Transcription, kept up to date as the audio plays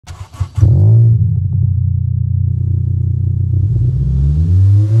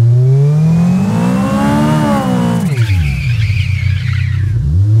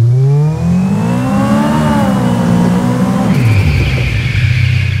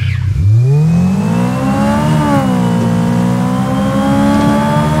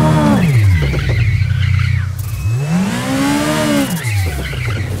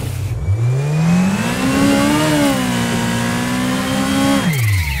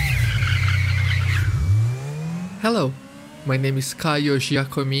Hello, my name is Caio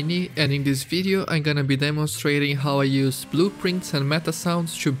Giacomini, and in this video I'm gonna be demonstrating how I use Blueprints and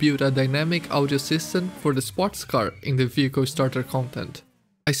MetaSounds to build a dynamic audio system for the sports car in the vehicle starter content.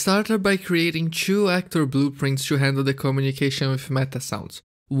 I started by creating two actor blueprints to handle the communication with MetaSounds,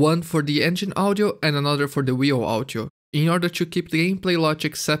 one for the engine audio and another for the wheel audio, in order to keep the gameplay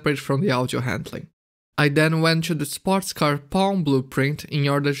logic separate from the audio handling. I then went to the sports car palm blueprint in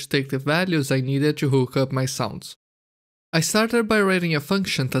order to take the values I needed to hook up my sounds. I started by writing a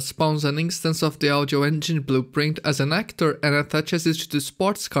function that spawns an instance of the audio engine blueprint as an actor and attaches it to the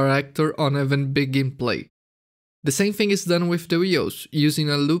sports car actor on even begin play. The same thing is done with the wheels, using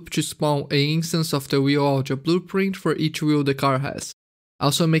a loop to spawn an instance of the wheel audio blueprint for each wheel the car has,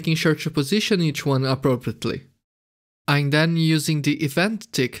 also making sure to position each one appropriately. I'm then using the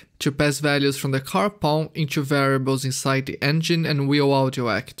event tick to pass values from the car palm into variables inside the engine and wheel audio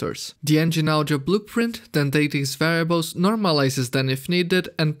actors. The engine audio blueprint then takes these variables, normalizes them if needed,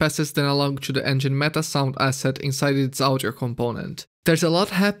 and passes them along to the engine MetaSound asset inside its audio component. There's a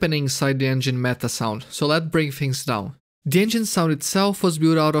lot happening inside the engine MetaSound, so let's break things down. The engine sound itself was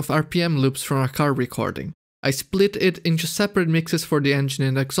built out of RPM loops from a car recording. I split it into separate mixes for the engine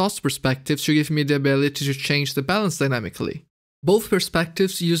and exhaust perspectives to give me the ability to change the balance dynamically. Both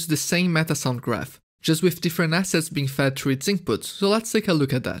perspectives use the same MetaSound graph, just with different assets being fed through its inputs, so let's take a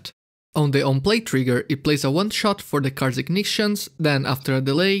look at that. On the on-play trigger, it plays a one-shot for the car's ignitions, then after a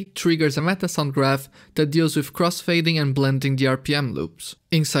delay, triggers a MetaSound graph that deals with crossfading and blending the RPM loops.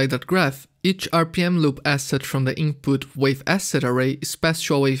 Inside that graph, each RPM loop asset from the input wave asset array is passed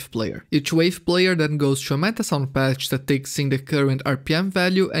to a wave player. Each wave player then goes to a MetaSound patch that takes in the current RPM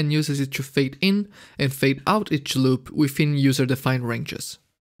value and uses it to fade in and fade out each loop within user-defined ranges.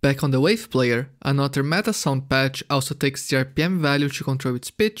 Back on the wave player, another MetaSound patch also takes the RPM value to control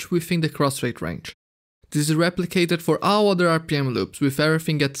its pitch within the crossfade range. This is replicated for all other RPM loops, with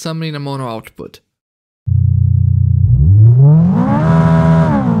everything at summoned in a mono output.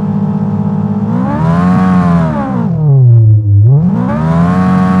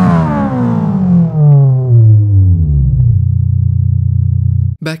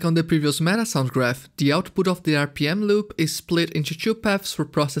 Back on the previous MetaSound graph, the output of the RPM loop is split into two paths for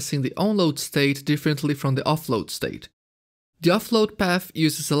processing the onload state differently from the offload state. The offload path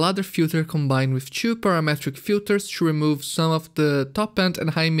uses a ladder filter combined with two parametric filters to remove some of the top end and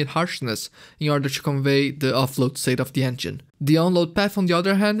high mid harshness in order to convey the offload state of the engine. The onload path, on the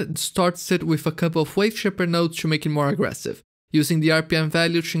other hand, starts it with a couple of wave shaper nodes to make it more aggressive, using the RPM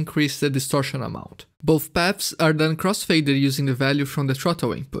value to increase the distortion amount. Both paths are then crossfaded using the value from the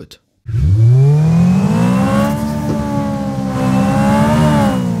throttle input.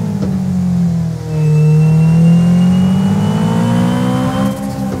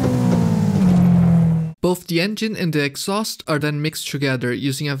 Both the engine and the exhaust are then mixed together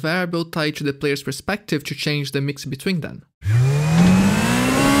using a variable tied to the player's perspective to change the mix between them.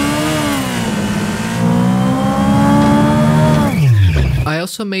 I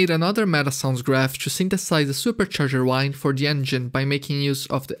also made another MetaSounds graph to synthesize the Supercharger whine for the engine by making use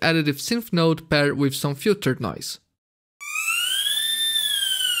of the additive synth node paired with some filtered noise.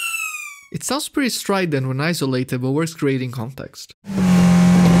 It sounds pretty strident when isolated, but works great in context.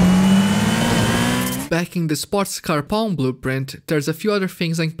 Back in the sports car palm blueprint, there's a few other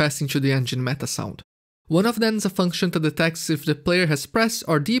things I'm passing to the engine MetaSound. One of them is a function that detects if the player has pressed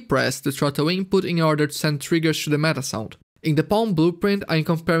or depressed the throttle input in order to send triggers to the MetaSound. In the palm blueprint, I'm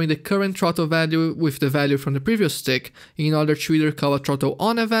comparing the current throttle value with the value from the previous stick in order to either call a throttle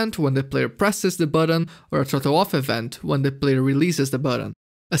on event when the player presses the button or a throttle off event when the player releases the button.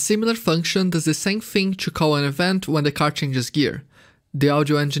 A similar function does the same thing to call an event when the car changes gear. The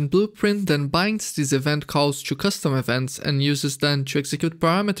audio engine blueprint then binds these event calls to custom events and uses them to execute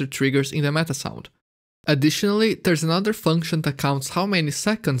parameter triggers in the MetaSound. Additionally, there's another function that counts how many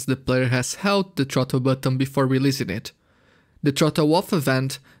seconds the player has held the throttle button before releasing it. The throttle off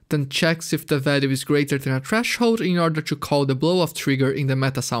event then checks if the value is greater than a threshold in order to call the blow off trigger in the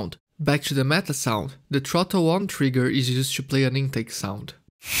MetaSound. Back to the MetaSound, the throttle on trigger is used to play an intake sound.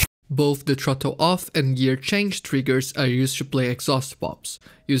 Both the throttle off and gear change triggers are used to play exhaust pops,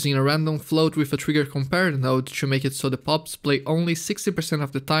 using a random float with a trigger compare node to make it so the pops play only 60%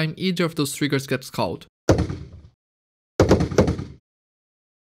 of the time either of those triggers gets called.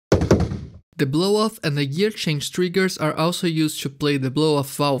 The blow-off and the gear change triggers are also used to play the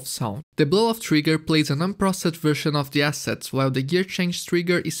blow-off valve sound. The blow-off trigger plays an unprocessed version of the assets, while the gear change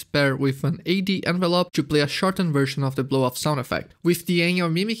trigger is paired with an AD envelope to play a shortened version of the blow-off sound effect, with the aim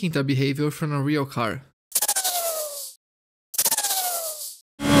of mimicking the behavior from a real car.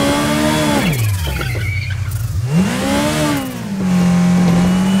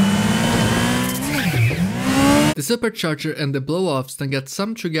 Supercharger and the blow-offs then get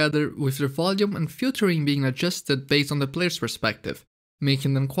summed together with their volume and filtering being adjusted based on the player's perspective,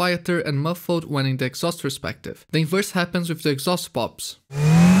 making them quieter and muffled when in the exhaust perspective. The inverse happens with the exhaust pops.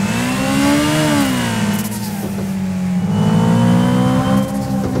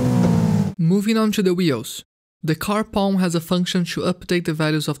 Moving on to the wheels. The car palm has a function to update the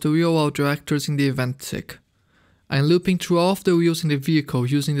values of the wheel audio actors in the event tick. I'm looping through all of the wheels in the vehicle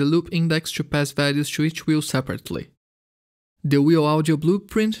using the loop index to pass values to each wheel separately. The wheel audio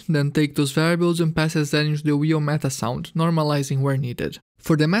blueprint then takes those variables and passes that into the wheel MetaSound, normalizing where needed.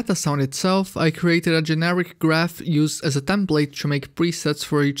 For the MetaSound itself, I created a generic graph used as a template to make presets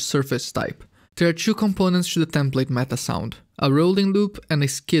for each surface type. There are two components to the template MetaSound, a rolling loop and a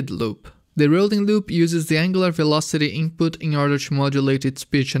skid loop. The rolling loop uses the angular velocity input in order to modulate its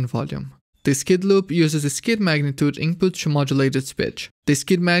pitch and volume. The skid loop uses the skid magnitude input to modulate its pitch. The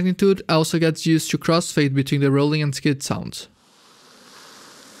skid magnitude also gets used to crossfade between the rolling and skid sounds.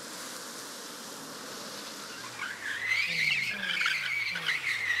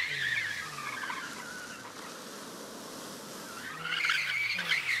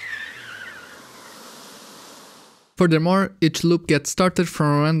 Furthermore, each loop gets started from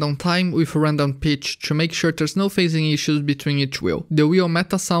a random time with a random pitch to make sure there's no phasing issues between each wheel. The wheel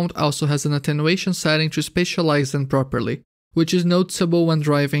MetaSound also has an attenuation setting to spatialize them properly, which is noticeable when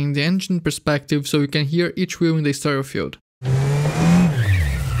driving in the engine perspective so you can hear each wheel in the stereo field.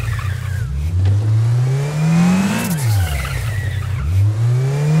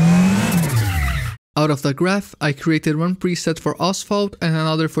 Out of the graph, I created one preset for asphalt and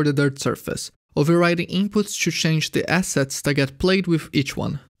another for the dirt surface, overriding inputs to change the assets that get played with each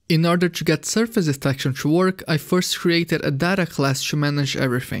one. In order to get surface detection to work, I first created a data class to manage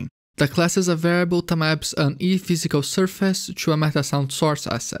everything. The class is a variable that maps an e-physical surface to a MetaSound source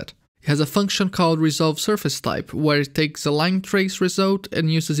asset. It has a function called resolveSurfaceType, where it takes a line trace result and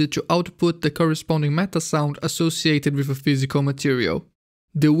uses it to output the corresponding MetaSound associated with a physical material.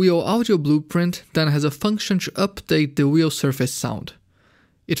 The wheel audio blueprint then has a function to update the wheel surface sound.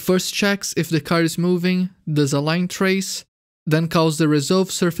 It first checks if the car is moving, does a line trace, then calls the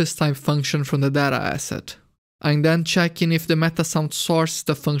resolveSurfaceType function from the data asset. I'm then checking if the MetaSound source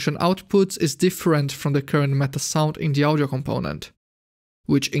the function outputs is different from the current MetaSound in the audio component,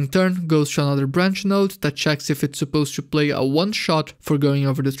 which in turn goes to another branch node that checks if it's supposed to play a one-shot for going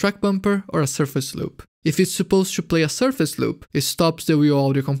over the track bumper or a surface loop. If it's supposed to play a surface loop, it stops the wheel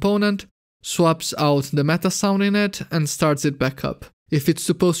audio component, swaps out the MetaSound in it, and starts it back up. If it's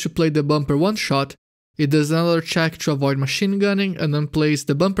supposed to play the bumper one-shot, it does another check to avoid machine gunning and then plays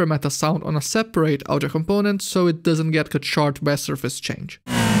the bumper MetaSound on a separate audio component so it doesn't get cut short by a surface change.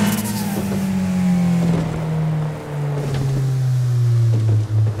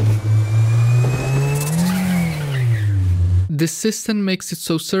 This system makes it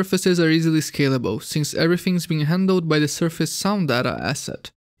so surfaces are easily scalable, since everything's being handled by the surface sound data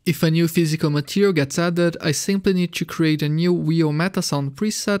asset. If a new physical material gets added, I simply need to create a new wheel MetaSound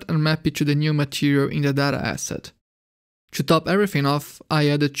preset and map it to the new material in the data asset. To top everything off, I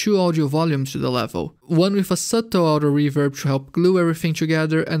added two audio volumes to the level, one with a subtle audio reverb to help glue everything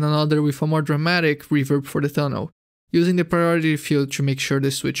together and another with a more dramatic reverb for the tunnel, using the priority field to make sure they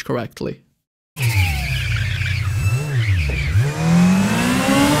switch correctly.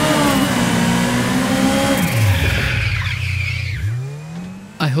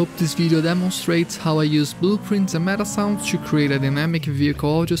 I hope this video demonstrates how I use Blueprints and MetaSounds to create a dynamic vehicle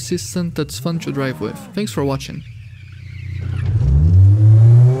audio system that's fun to drive with. Thanks for watching.